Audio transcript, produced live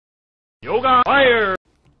Yoga Fire!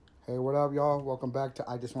 Hey, what up, y'all? Welcome back to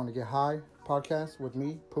I Just Want to Get High podcast with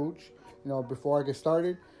me, Pooch. Before I get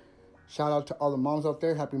started, shout out to all the moms out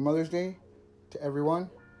there. Happy Mother's Day to everyone.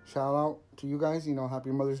 Shout out to you guys.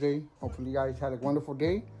 Happy Mother's Day. Hopefully you guys had a wonderful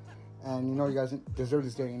day. And, you guys deserve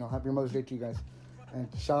this day. Happy Mother's Day to you guys. And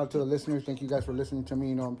shout out to the listeners. Thank you guys for listening to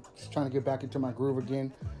me. I'm just trying to get back into my groove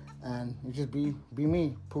again. And just be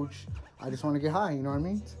me, Pooch. I just want to get high, you know what I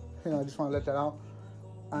mean? I just want to let that out.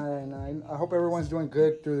 And I hope everyone's doing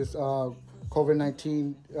good through this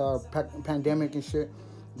COVID-19 pandemic and shit.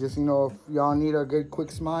 Just, if y'all need a good quick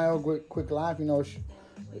smile, quick laugh,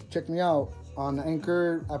 check me out on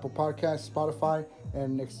Anchor, Apple Podcasts, Spotify,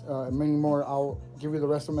 and many more. I'll give you the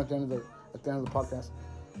rest of them at the end of the podcast.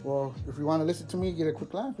 Well, if you want to listen to me, get a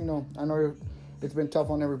quick laugh. I know it's been tough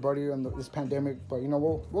on everybody on this pandemic, but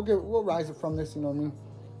we'll rise it from this. You know what I mean?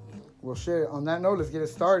 Well, shit. On that note, let's get it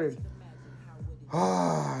started.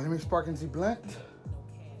 Let me spark and see blunt.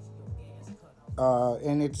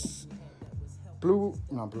 And it's purple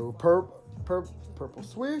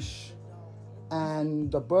swish.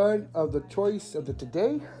 And the bud of the choice of the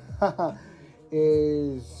today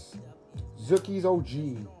is Zookie's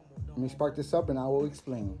OG. Let me spark this up and I will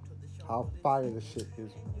explain how fire this shit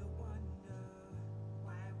is.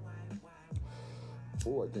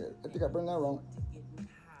 Oh, I did. I think I burned that wrong.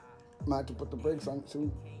 Might have to put the brakes on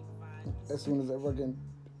soon. As soon as I fucking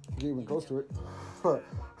get even close to it. Oh,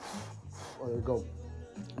 there we go.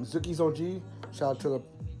 Zookie's OG. Shout out to the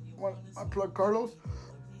one I plug Carlos.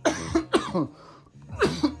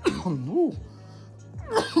 Ooh.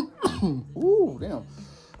 Ooh, damn.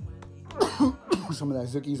 Some of that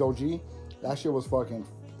Zookie's OG. That shit was fucking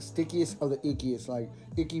stickiest of the ickiest. Like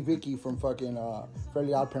Icky Vicky from fucking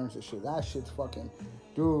Fairly Odd Parents and shit. That shit's fucking,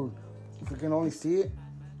 dude. If you can only see it.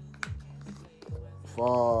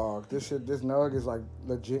 Fuck, this nug is like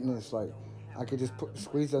legitness. Like, I could just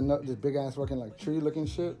squeeze this big ass fucking like tree looking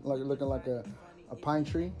shit, like looking like a pine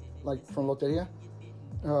tree, like from Loteria.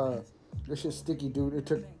 This shit's sticky, dude. It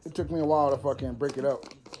took me a while to fucking break it up,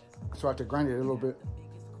 so I had to grind it a little bit.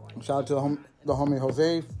 Shout out to the homie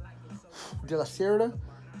Jose de la Sierra.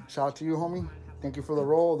 Shout out to you, homie. Thank you for the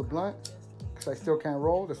roll of the blunt, because I still can't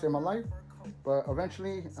roll to save my life, but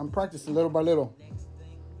eventually I'm practicing little by little.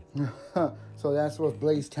 So that's what's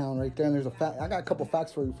Blaze Town right there. And there's a fact. I got a couple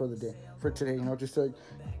facts for you for today. Just to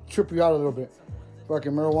trip you out a little bit.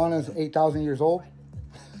 Fucking marijuana is 8,000 years old.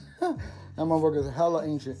 That motherfucker's hella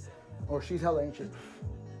ancient, or she's hella ancient.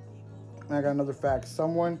 And I got another fact.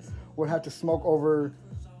 Someone would have to smoke over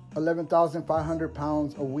 11,500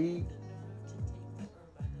 pounds of weed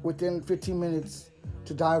within 15 minutes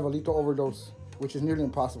to die of a lethal overdose, which is nearly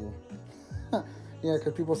impossible. Yeah,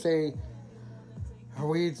 because people say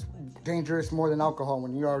weed's dangerous more than alcohol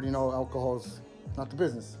when you already know alcohol's not the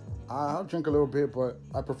business. I'll drink a little bit, but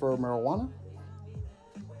I prefer marijuana.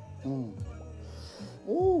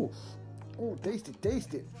 Ooh, taste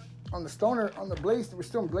it. On the Blaze, we're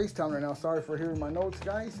still in Blaze Town right now. Sorry for hearing my notes,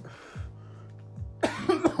 guys.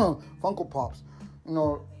 Funko Pops.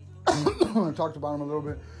 I talked about them a little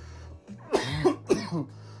bit.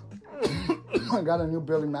 I got a new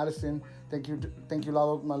Billy Madison. Thank you,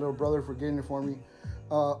 Lalo, my little brother, for getting it for me.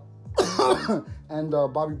 And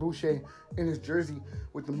Bobby Boucher in his jersey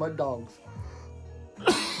with the Mud Dogs.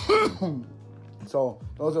 So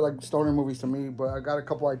those are like stoner movies to me, but I got a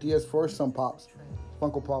couple ideas for some pops,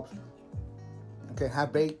 Funko Pops. Okay,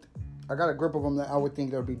 Half Baked. I got a grip of them that I would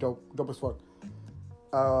think that would be dope as fuck.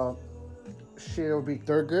 Shit, it would be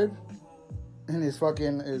Thurgood and his work,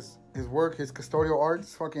 his custodial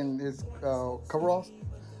arts, fucking his coveralls.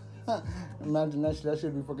 Imagine that shit. That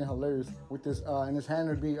should be fucking hilarious. With this, in his hand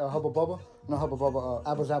would be Hubba Bubba. No, Hubba Bubba.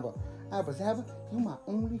 Abba Zabba. Abba Zabba, you my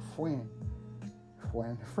only friend.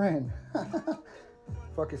 Friend.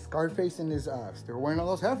 Fucking Scarface in his still wearing all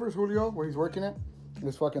those heifers, Julio, where he's working at.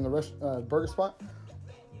 This fucking the burger spot.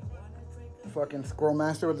 Fucking Squirrel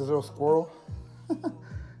Master with his little squirrel.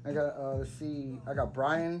 I got let's see. I got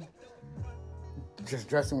Brian, just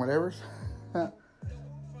dressing whatever.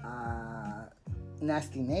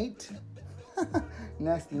 Nasty Nate,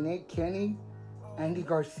 Kenny, Andy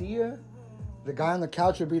Garcia. The guy on the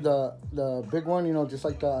couch would be the big one, just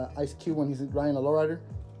like the Ice Cube when he's riding the lowrider.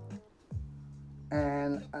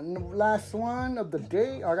 And the last one of the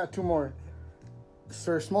day, I got two more.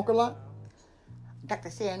 Sir Smoke-A-Lot.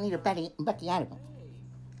 Doctor said I need a Becky out of him.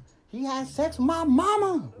 He had sex with my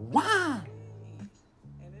mama. Why?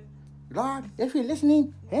 Lord, if you're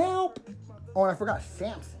listening, help. Oh, and I forgot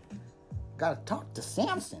Samson. Gotta talk to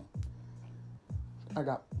Samson. I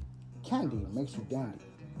got Candy Makes You Dandy.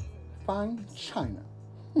 Fine China.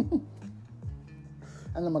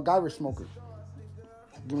 and the MacGyver smoker.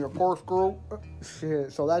 Give me a corkscrew.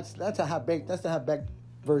 Shit. So that's a half baked. That's the half baked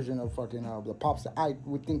version of fucking the pops that I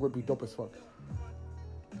would think would be dope as fuck.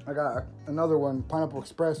 I got another one. Pineapple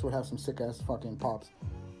Express would have some sick ass fucking pops.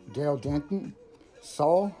 Dale Denton,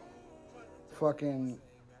 Saul, fucking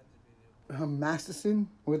Masterson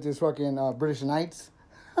with his fucking British Knights,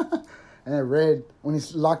 and then Red when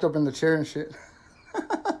he's locked up in the chair and shit.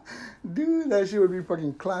 Dude, that shit would be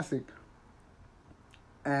fucking classic.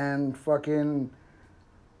 And fucking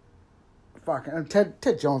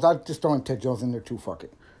Ted Jones. I'd just throw in Ted Jones in there too. Fuck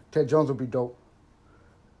it. Ted Jones would be dope.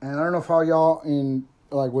 And I don't know if how y'all I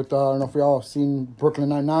don't know if y'all seen Brooklyn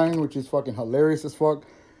Nine-Nine, which is fucking hilarious as fuck.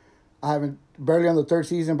 I haven't, barely on the third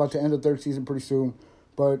season, about to end the third season pretty soon.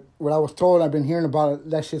 But what I was told, I've been hearing about it,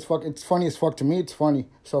 that shit's it's funny as fuck to me. It's funny.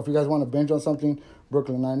 So if you guys want to binge on something,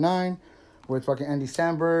 Brooklyn Nine-Nine with fucking Andy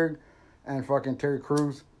Samberg and fucking Terry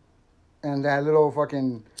Crews. And that little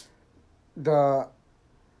fucking, the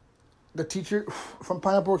teacher from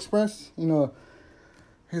Pineapple Express, you know,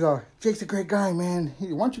 he's like, Jake's a great guy, man.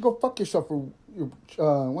 Why don't you go fuck yourself? Why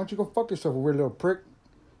don't you go fuck yourself, a weird little prick?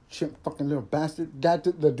 Shit, fucking little bastard. That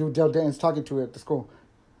the dude Del Dan's talking to at the school.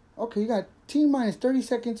 Okay, you got T-minus 30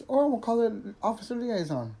 seconds, or we'll call it officer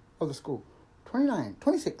liaison of the school. 29,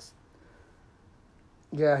 26.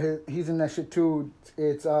 Yeah, he's in that shit too.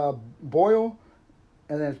 It's Boyle,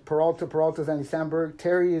 and then Peralta. Peralta's Andy Samberg.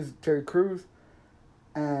 Terry is Terry Crews.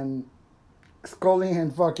 And Scully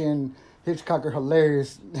and fucking Hitchcock are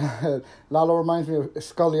hilarious. Lalo reminds me of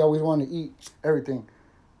Scully always wanted to eat everything.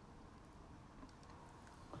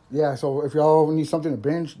 Yeah, so if y'all need something to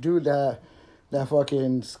binge, dude, that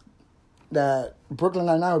Brooklyn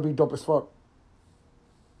Nine-Nine would be dope as fuck.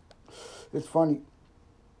 It's funny.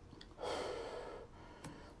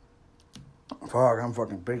 Fuck, I'm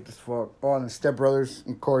fucking baked as fuck. Oh, and the Step Brothers,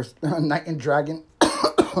 of course, Knight and Dragon.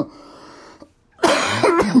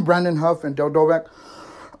 Brandon Huff and Del Dovak.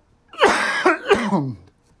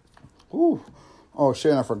 Ooh. Oh,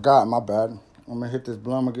 shit, I forgot. My bad. I'm going to hit this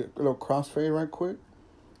blunt. I'm going to get a little crossfade right quick.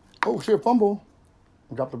 Oh, shit, fumble.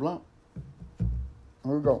 Drop the blunt.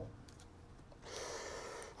 Here we go.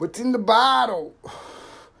 What's in the bottle?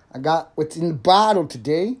 I got what's in the bottle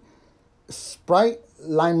today. Sprite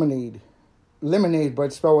Lemonade. Lemonade, but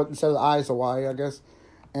it's spelled instead of the I, it's a Y, I guess.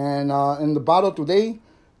 And in the bottle today,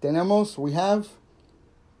 we have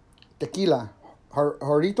tequila.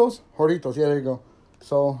 Jarritos? Jarritos, yeah, there you go.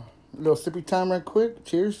 So, a little sippy time right quick.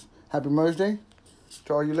 Cheers. Happy Mother's Day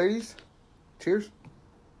to all you ladies. Cheers.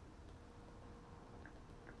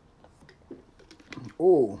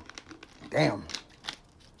 Oh, damn.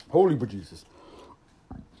 Holy bejesus.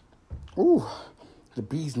 Ooh, the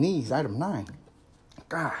bee's knees, item 9.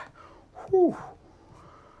 God. Whew.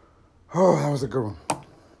 Oh, that was a good one.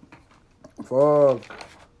 Fuck.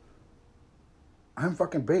 I'm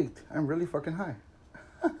fucking baked. I'm really fucking high.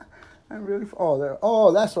 I'm really...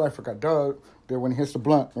 that's what I forgot. Duh. When he hits the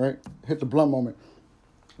blunt, right? Hit the blunt moment.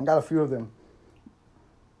 I got a few of them.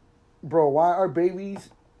 Bro, why are babies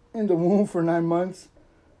in the womb for 9 months,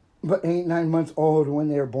 but ain't 9 months old when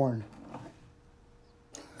they are born?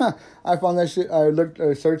 I found that shit.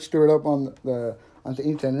 I searched it up on the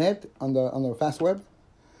internet, on the fast web.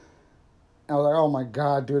 I was like, oh my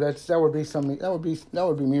god, dude, that would be something. That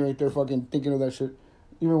would be me right there, fucking thinking of that shit.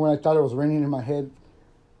 Even when I thought it was raining in my head,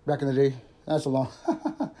 back in the day. That's a long.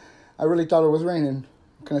 I really thought it was raining.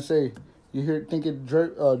 What can I say? You think it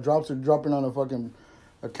drops are dropping on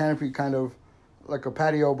a canopy, kind of like a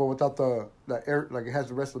patio, but without the air, like it has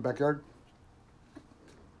the rest of the backyard.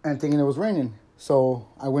 And thinking it was raining, so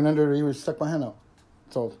I went under. He stuck my hand out.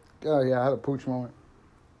 So yeah, I had a pooch moment.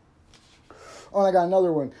 Oh, and I got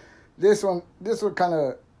another one. This one kind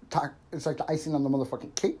of it's like the icing on the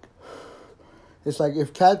motherfucking cake. It's like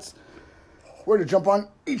if cats were to jump on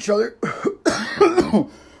each other,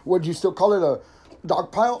 would you still call it a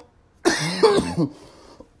dog pile?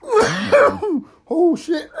 Oh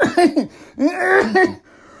shit!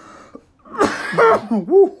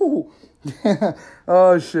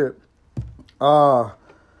 Oh shit!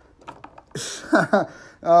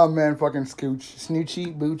 Oh man, fucking scooch,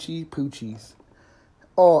 snoochie, boochie, poochies.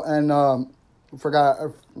 Oh, and forgot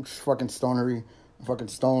fucking stonery, fucking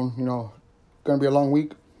stone. You know, gonna be a long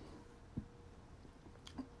week.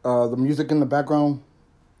 The music in the background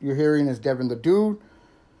you're hearing is Devin the Dude.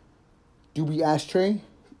 Doobie Ashtray.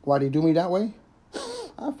 Why they do me that way?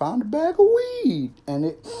 I found a bag of weed, and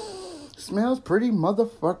it smells pretty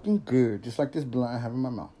motherfucking good, just like this blunt I have in my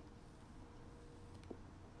mouth.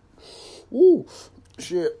 Ooh,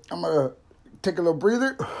 shit! I'm gonna take a little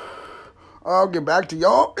breather. I'll get back to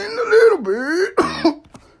y'all in a little bit.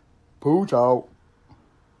 Pooch out.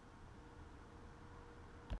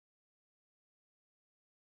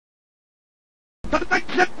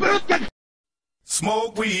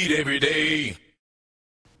 smoke weed every day.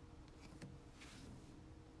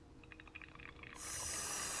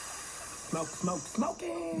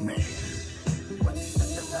 Smoking. Man.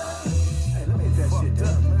 Hey, let me hit that shit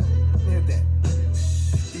up, man. Let me hit that.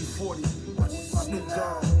 E40, Snoop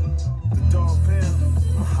Dogg, the Dog Pound.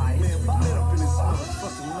 I'm high. Man, we lit up in this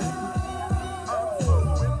motherfucking lane. I'm so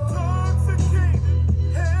intoxicated.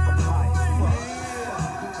 I'm high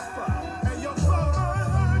as fuck. Hey, yo, fuck,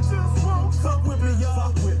 I just won't fuck with me,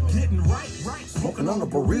 y'all. Getting right. Smoking on a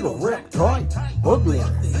burrito wrap tight. Ugly.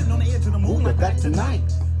 Sitting on the edge of the moon like back tonight.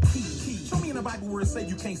 Show me in the Bible where it say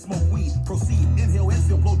you can't smoke weed. Proceed, inhale,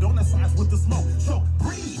 exhale, blow donut signs with the smoke. Choke,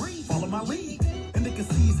 breathe, follow my lead. Indica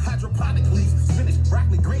seeds, hydroponic leaves, spinach,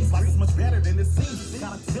 broccoli, greens. Life is much better than it seems.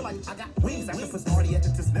 Kinda feel like I got wings. I guess it's already at the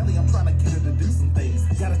Tisnelli. I'm trying to get her to do some things.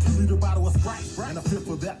 Got a 2-liter bottle of Sprite, and a fifth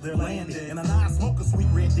of that they're landing. And a non-smoker sweet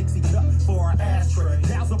red Dixie cup for our ashtray.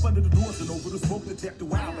 Cows up under the doors and over the smoke detector.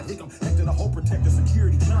 Wow, the hick 'em, hector the whole protector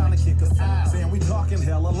security trying to kick us out. Saying we talking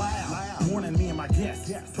hella loud. Warning me and my guests.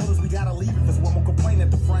 Told us we gotta leave it, cause one more complaint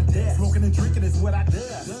at the front desk. Smoking and drinking is what I do.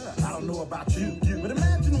 I don't know about you, but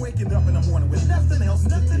imagine waking up in the morning with nothing else to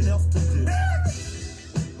do.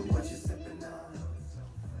 What you sipping on?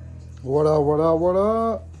 What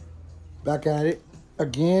up? Back at it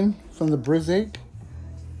again from the Brizik.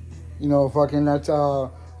 You know, fucking that's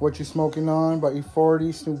What You Smoking On by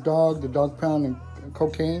E40, Snoop Dogg, the Dog Pound, and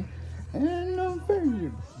Cocaine. And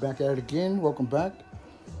back at it again. Welcome back.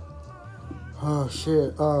 Oh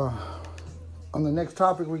shit. On the next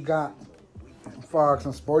topic we got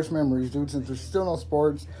some sports memories, dude. Since there's still no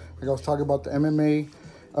sports, like I was talking about the MMA,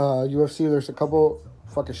 UFC. There's a couple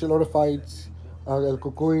fucking shitload of fights. El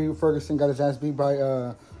Cucuy Ferguson got his ass beat by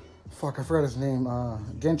I forgot his name.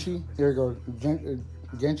 Genchi. Here we go.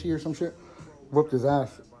 Genchi or some shit. Whooped his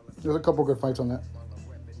ass. There's a couple good fights on that.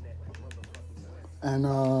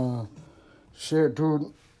 And shit,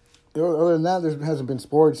 dude. Other than that, there hasn't been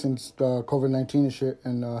sports since COVID-19 and shit.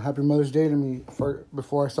 And happy Mother's Day to me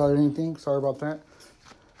before I started anything. Sorry about that.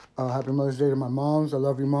 Happy Mother's Day to my moms. I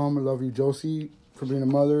love you, Mom. I love you, Josie, for being a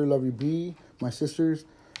mother. I love you, B, my sisters.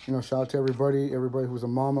 You know, shout out to everybody who's a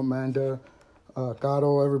mom, Amanda,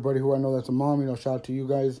 Gato, everybody who I know that's a mom. You know, shout out to you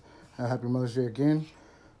guys. Happy Mother's Day again.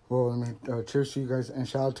 Well, cheers to you guys. And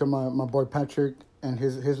shout out to my boy Patrick and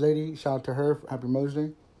his lady. Shout out to her. Happy Mother's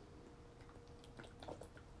Day.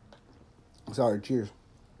 Sorry, cheers.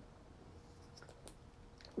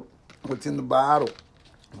 What's in the bottle?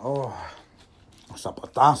 Oh,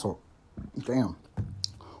 zapatazo. Damn.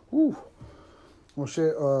 Woo. Well,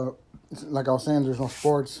 shit, like I was saying, there's no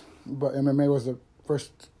sports, but MMA was the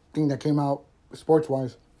first thing that came out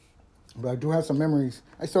sports-wise. But I do have some memories.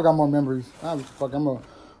 I still got more memories. I'm a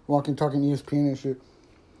walking, talking ESPN and shit.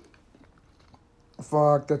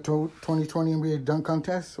 Fuck, the 2020 NBA dunk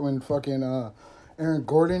contest when fucking Aaron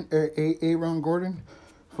Gordon, Aaron Gordon,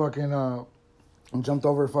 fucking jumped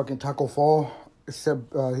over fucking Taco Fall. This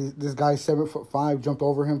guy 7'5" jumped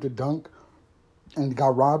over him to dunk, and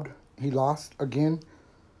got robbed. He lost again.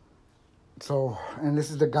 So, and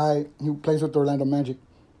this is the guy who plays with the Orlando Magic.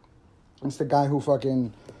 It's the guy who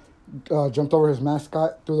fucking jumped over his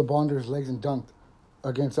mascot, threw the ball under his legs, and dunked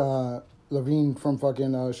against Levine from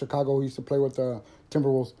fucking Chicago. He used to play with the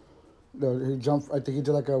Timberwolves. He jumped. I think he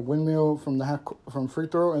did like a windmill from free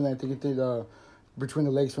throw, and I think he did between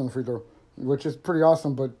the legs from the free throw, which is pretty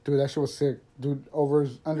awesome. But dude, that shit was sick. Dude,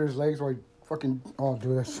 under his legs, while he fucking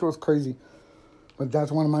dude, that shit was crazy. But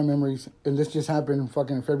that's one of my memories, and this just happened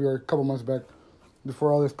fucking in February, a couple months back,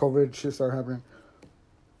 before all this COVID shit started happening.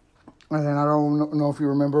 And then I don't know if you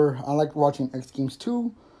remember, I liked watching X Games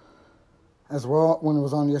 2 as well when it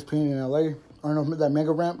was on ESPN in LA. I don't know, that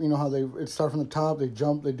mega ramp, you know how it starts from the top, they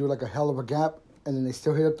jump, they do like a hell of a gap, and then they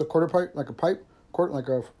still hit up the quarter pipe, like a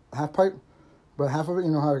half pipe, but half of it,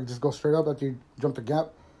 you know how it just goes straight up after you jump the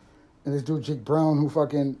gap. And this dude, Jake Brown, who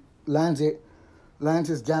fucking lands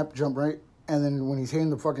his gap jump, right? And then when he's hitting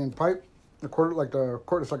the fucking pipe, it's like a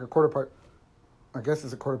quarter pipe. I guess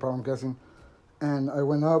it's a quarter pipe, I'm guessing. And I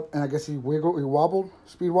went up, and I guess he wobbled,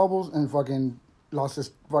 speed wobbles, and fucking lost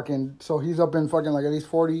his fucking... So he's up in fucking like at least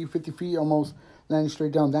 40, 50 feet almost, landing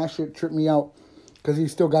straight down. That shit tripped me out, because he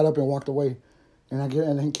still got up and walked away. And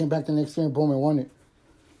then he came back the next day and boom, and won it.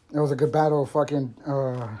 It was a good battle of fucking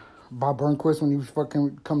Bob Burnquist when he was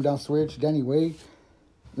fucking come down switch. Danny Way.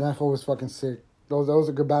 That fool was fucking sick. Those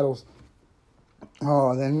are good battles.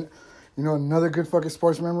 Oh, then, you know, another good fucking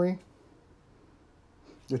sports memory.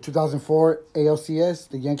 The 2004 ALCS,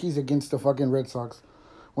 the Yankees against the fucking Red Sox.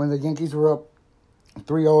 When the Yankees were up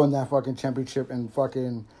 3-0 in that fucking championship, and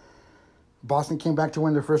fucking Boston came back to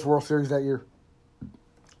win their first World Series that year.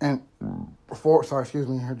 And excuse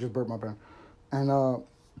me, I just burped my pen. And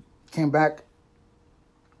came back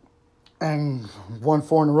and won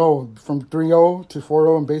 4 in a row. From 3-0 to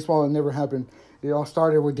 4-0 in baseball, it never happened. It all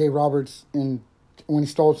started with Dave Roberts when he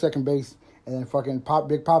stole second base. And then fucking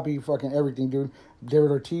Big Poppy, fucking everything, dude.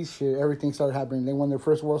 David Ortiz, shit, everything started happening. They won their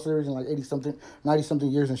first World Series in like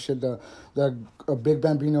 90-something years and shit. The Big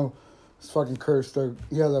Bambino fucking curse. The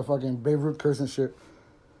fucking Babe Ruth curse and shit.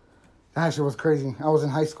 That shit was crazy. I was in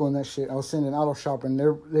high school and that shit. I was sitting in auto shop and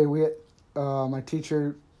my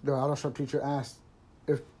teacher, the auto shop teacher, asked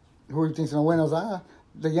who he thinks gonna win. I was like,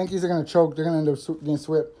 the Yankees are gonna choke. They're gonna end up getting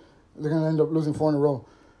swept. They're gonna end up losing 4 in a row,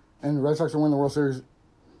 and the Red Sox will win the World Series.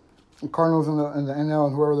 And Cardinals in the NL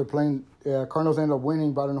and whoever they're playing, Cardinals ended up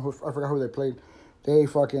winning, but I forgot who they played. They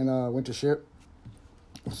fucking went to shit.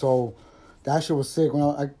 So that shit was sick. When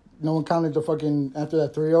no one counted the fucking after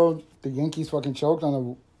that 3-0, the Yankees fucking choked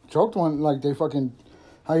one. Like they fucking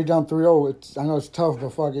how you down 3-0. I know it's tough,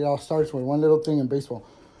 but fuck it all starts with one little thing in baseball.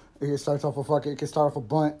 It starts off it can start off a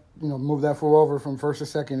bunt, move that fool over from first to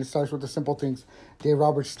second. It starts with the simple things. Dave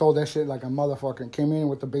Roberts stole that shit like a motherfucker. Came in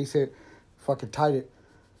with the base hit, fucking tied it.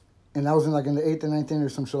 And that was in the 8th and 9th inning or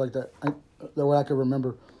some shit like that. The way I could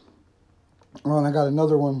remember. Well, and I got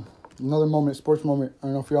another moment, sports moment. I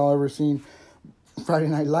don't know if y'all ever seen Friday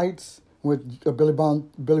Night Lights with Billy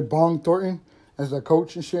Bong Thornton as the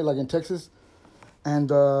coach and shit, like in Texas. And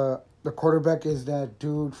the quarterback is that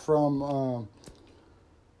dude from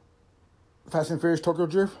Fast and Furious Tokyo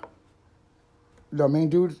Drift. The main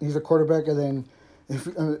dude, he's a quarterback. And then,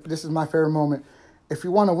 this is my favorite moment. If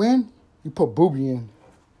you want to win, you put Booby in.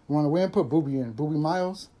 You want to win, put Booby in. Booby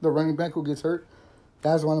Miles, the running back who gets hurt.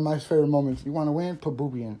 That's one of my favorite moments. You want to win, put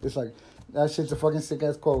Booby in. It's like, that shit's a fucking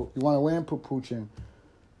sick-ass quote. You want to win, put Pooch in.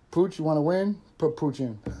 Pooch, you want to win, put Pooch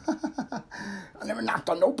in. I never knocked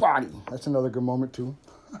on nobody. That's another good moment, too.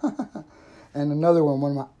 And another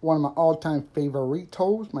one of my all-time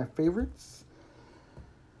favoritos, my favorites,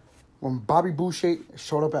 when Bobby Boucher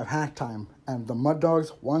showed up at halftime and the Mud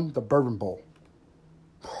Dogs won the Bourbon Bowl.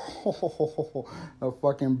 The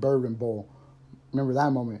fucking Bourbon Bowl. Remember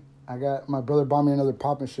that moment. I got my brother bought me another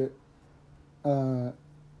pop and shit. And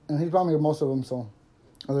he bought me most of them, so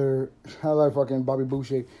I like fucking Bobby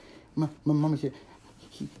Boucher. My mama said,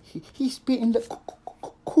 he spit in the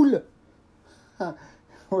cooler. What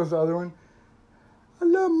was the other one? I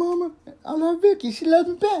love Mama. I love Vicky. She loves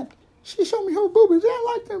me back. She showed me her boobies.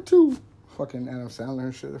 I like them too. Fucking Adam Sandler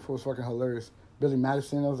and shit. That was fucking hilarious. Billy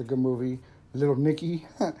Madison. That was a good movie. Little Nicky.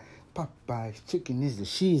 Popeye's chicken is the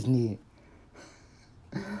shiznit.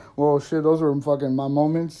 Well, shit. Those were fucking my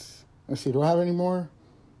moments. Let's see. Do I have any more?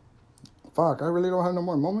 Fuck. I really don't have no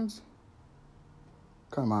more moments.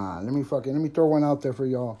 Come on. Let me throw one out there for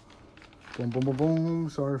y'all. Boom, boom, boom, boom.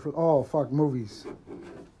 Sorry for... Oh, fuck. Movies.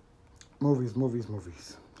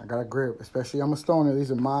 I got a grip. Especially, I'm a stoner.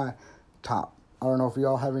 These are my top. I don't know if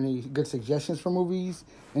y'all have any good suggestions for movies.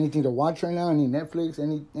 Anything to watch right now. Any Netflix.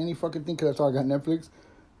 Any fucking thing. Because that's all I got, Netflix.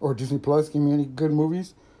 Or Disney Plus. Give me any good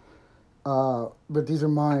movies. But these are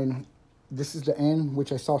mine. This is The End,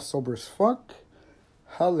 which I saw sober as fuck.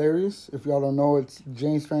 Hilarious. If y'all don't know, it's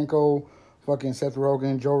James Franco, fucking Seth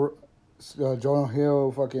Rogen, Jonah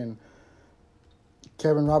Hill, fucking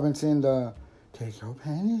Kevin Robinson, the Take Your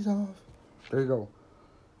Panties Off. There you go.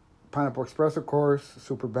 Pineapple Express, of course.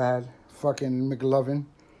 Super bad. Fucking McLovin.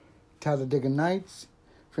 Talladega Nights.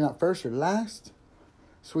 If you're not first, you're last.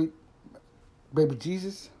 Sweet Baby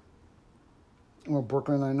Jesus. Well,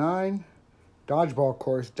 Brooklyn Nine-Nine. Dodgeball, of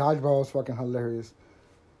course. Dodgeball is fucking hilarious.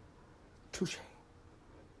 Touche.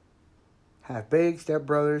 Half-Baked, Step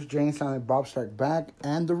Brothers, Jane Silent Bob Strike Back,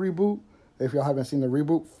 and the reboot. If y'all haven't seen the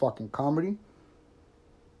reboot, fucking comedy.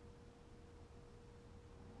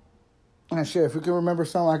 And shit, if you can remember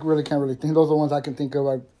some, I really can't really think. Those are the ones I can think of.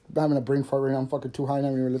 I'm having a brain fart right now. I'm fucking too high. I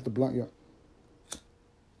haven't even lit the blunt yet.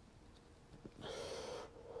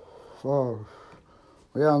 Oh.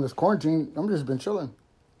 Well, yeah, on this quarantine, I'm just been chilling.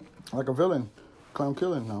 Like a villain. Clown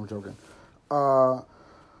killing. No, I'm joking.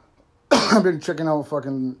 I've been checking out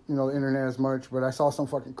fucking, the internet as much, but I saw some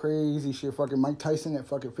fucking crazy shit. Fucking Mike Tyson at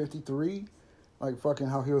fucking 53. Like fucking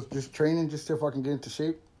how he was just training just to fucking get into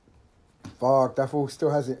shape. Fuck, that fool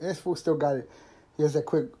still has it. This fool still got it. He has that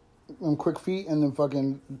quick feet and then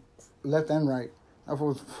fucking left and right. That fool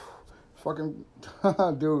was fucking,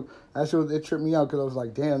 dude, that shit, it tripped me out because I was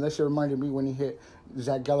like, damn, that shit reminded me when he hit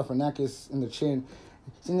Zach Galifianakis in the chin.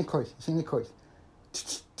 Sing the chorus.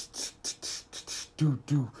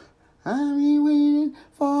 Do. I'll be waiting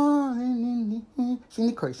for Sing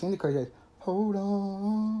the chorus. Hold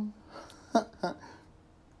on.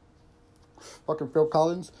 Fucking Phil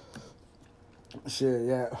Collins. Shit,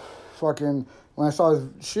 yeah. fucking, when I saw his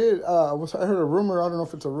shit, I heard a rumor. I don't know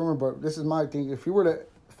if it's a rumor, but this is my thing. If he were to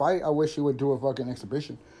fight, I wish he would do a fucking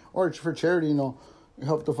exhibition. Or for charity, you know,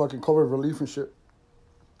 help the fucking COVID relief and shit.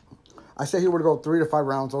 I say he would go 3 to 5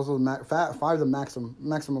 rounds. Those are the 5 the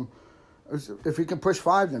maximum. If he can push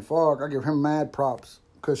 5, then fuck, I give him mad props.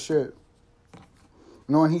 Cause shit,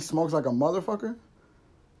 knowing he smokes like a motherfucker,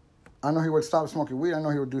 I know he would stop smoking weed. I know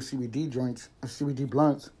he would do CBD joints, CBD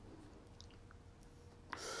blunts,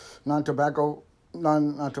 non-tobacco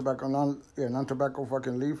fucking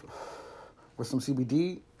leaf with some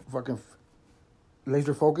CBD, fucking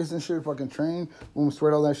laser focus and shit, fucking train, boom,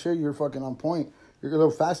 sweat all that shit. You're fucking on point. You're a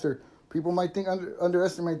little faster. People might think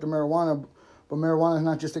underestimate the marijuana, but marijuana is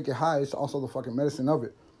not just to get high; it's also the fucking medicine of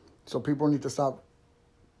it. So people need to stop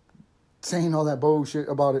saying all that bullshit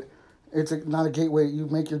about it. It's not a gateway. You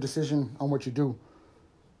make your decision on what you do.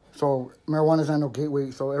 So marijuana is not no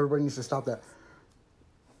gateway. So everybody needs to stop that.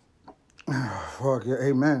 Fuck yeah,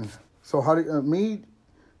 amen. So how do me?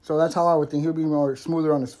 So that's how I would think he'll be more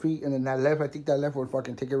smoother on his feet, and then that left, I think that left would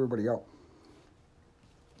fucking take everybody out.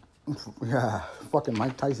 Yeah, fucking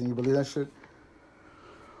Mike Tyson. You believe that shit?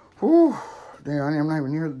 Whew. Damn, I'm not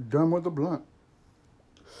even near done with the blunt.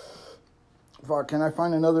 Fuck, can I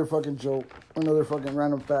find another fucking joke? Another fucking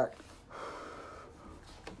random fact.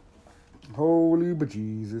 Holy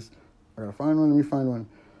bejesus. I gotta find one. Let me find one.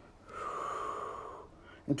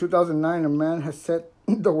 In 2009, a man has set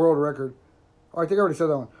the world record. Oh, I think I already said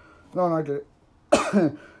that one. No, I did it.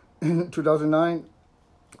 In 2009,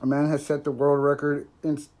 a man has set the world record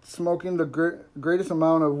in smoking the greatest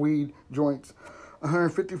amount of weed joints.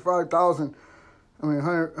 115,000,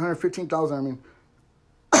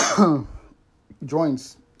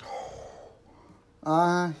 joints.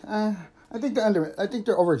 I think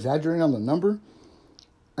they're over exaggerating on the number.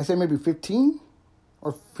 I say maybe 15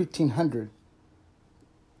 or 1,500.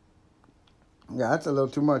 Yeah, that's a little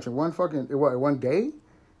too much. In one day,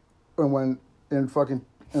 or in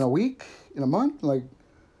a week, in a month, like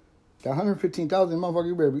that 115,000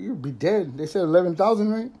 motherfucker, you'd be dead. They said 11,000,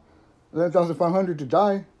 right? 11,500 to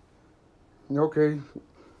die. Okay,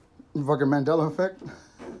 fucking Mandela effect.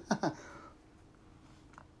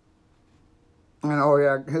 And oh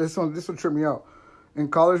yeah, this one tripped me out. In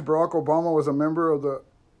college, Barack Obama was a member of the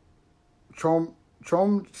Chom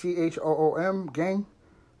CHOOM gang,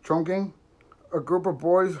 Chom gang, a group of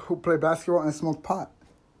boys who play basketball and smoke pot.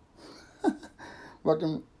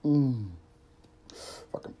 Fucking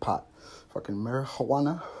pot, fucking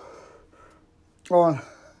marijuana. Oh,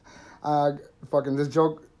 fucking this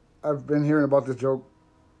joke. I've been hearing about this joke.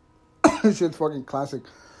 This shit's fucking classic.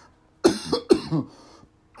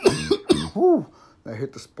 Whew, that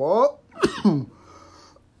hit the spot.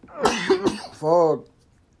 Fuck.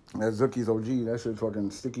 That's Zookie's OG. That shit's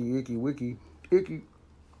fucking sticky, icky.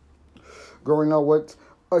 Growing up, what's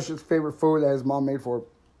Usher's favorite food that his mom made for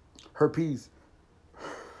her peas?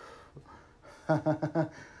 What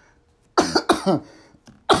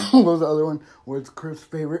was the other one? What's Chris'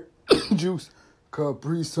 favorite juice?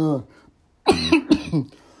 Capri Sun.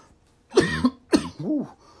 Woo.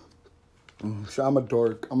 I'm a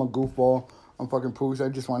dork. I'm a goofball. I'm fucking pooch. I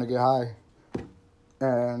just want to get high.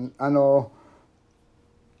 And I know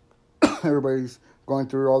everybody's going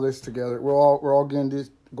through all this together. We're all going through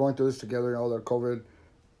this together, all the COVID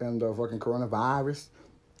and the fucking coronavirus.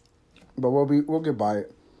 But we'll get by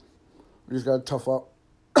it. We just gotta tough up,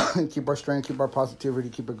 keep our strength, keep our positivity,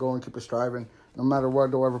 keep it going, keep it striving. No matter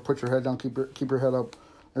what, don't ever put your head down. Keep your head up.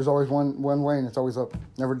 There's always one way, and it's always up,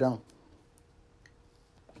 never down.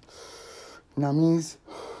 You know what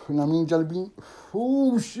I mean, Jelly Bean?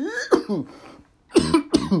 Oh, shit.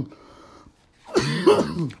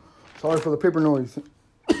 Sorry for the paper noise.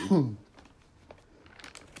 I'm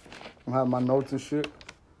having my notes and shit.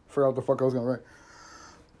 Forgot what the fuck I was gonna write.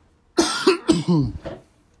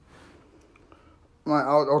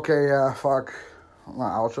 Okay, yeah, fuck. My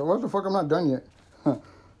outro. What the fuck? I'm not done yet.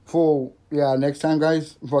 Full. Yeah, next time,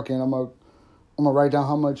 guys. Fucking, I'm gonna write down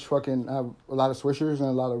how much fucking. I have a lot of swishers and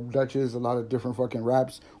a lot of Dutches, a lot of different fucking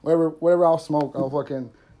wraps. Whatever I'll smoke, I'll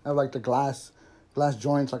fucking have like the glass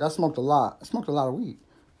joints. Like I smoked a lot. I smoked a lot of weed,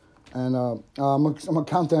 and I'm gonna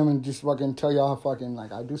count them and just fucking tell y'all how fucking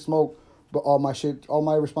like I do smoke, but all my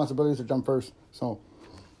responsibilities are done first. So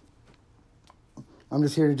I'm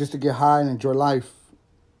just here just to get high and enjoy life.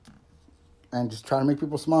 And just try to make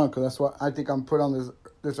people smile, because that's what I think I'm put on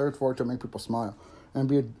this earth for, to make people smile and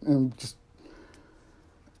just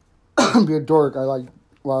be a dork. I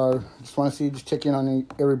just want to just check in on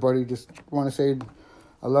everybody. Just want to say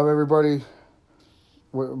I love everybody.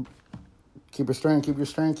 Keep your strength, keep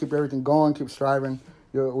everything going, keep striving,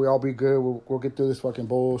 We all be good. We'll get through this fucking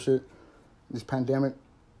bullshit, this pandemic.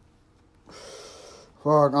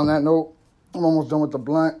 Fuck. On that note, I'm almost done with the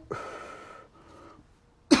blunt.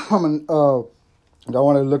 Y'all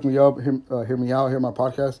want to look me up, hear me out, hear my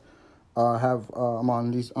podcast. I'm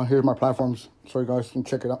on these. Here's my platforms, so you guys can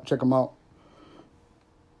check them out.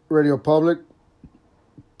 Radio Public,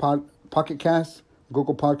 Pocket Cast,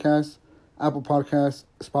 Google Podcasts, Apple Podcasts,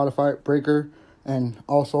 Spotify, Breaker, and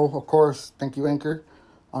also, of course, thank you, Anchor,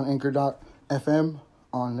 on Anchor.fm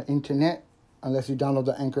on the internet, unless you download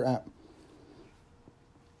the Anchor app.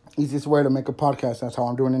 Easiest way to make a podcast. That's how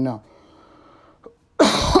I'm doing it now.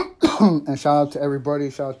 And shout out to everybody.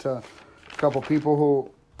 Shout out to a couple people who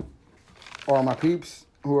are my peeps,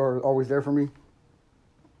 who are always there for me.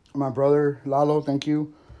 My brother, Lalo, thank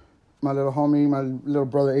you. My little homie, my little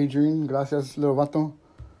brother, Adrian. Gracias, little vato.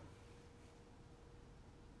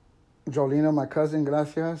 Jolina, my cousin,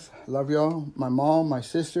 gracias. Love y'all. My mom, my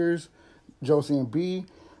sisters, Josie and B.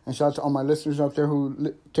 And shout out to all my listeners out there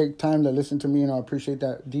who take time to listen to me, and I appreciate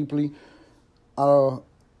that deeply.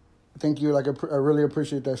 Thank you. Like, I really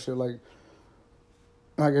appreciate that shit. Like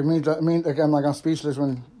it means like I'm speechless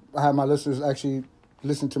when I have my listeners actually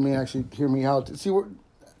listen to me and actually hear me out. See,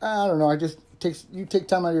 I don't know. You take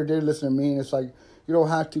time out of your day to listen to me, and it's like you don't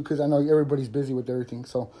have to, because I know everybody's busy with everything.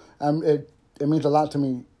 So it means a lot to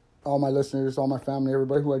me. All my listeners, all my family,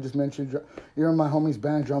 everybody who I just mentioned. Even my homies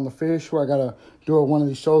band, John the Fish, who I gotta do one of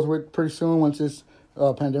these shows with pretty soon once this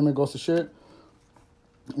pandemic goes to shit.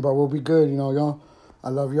 But we'll be good, y'all. I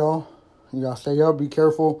love y'all. You gotta stay up, be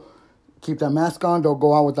careful, keep that mask on, don't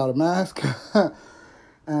go out without a mask.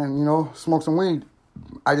 And, smoke some weed.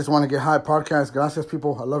 I Just Want to Get High podcast. Gracias,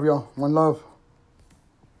 people. I love y'all. One love.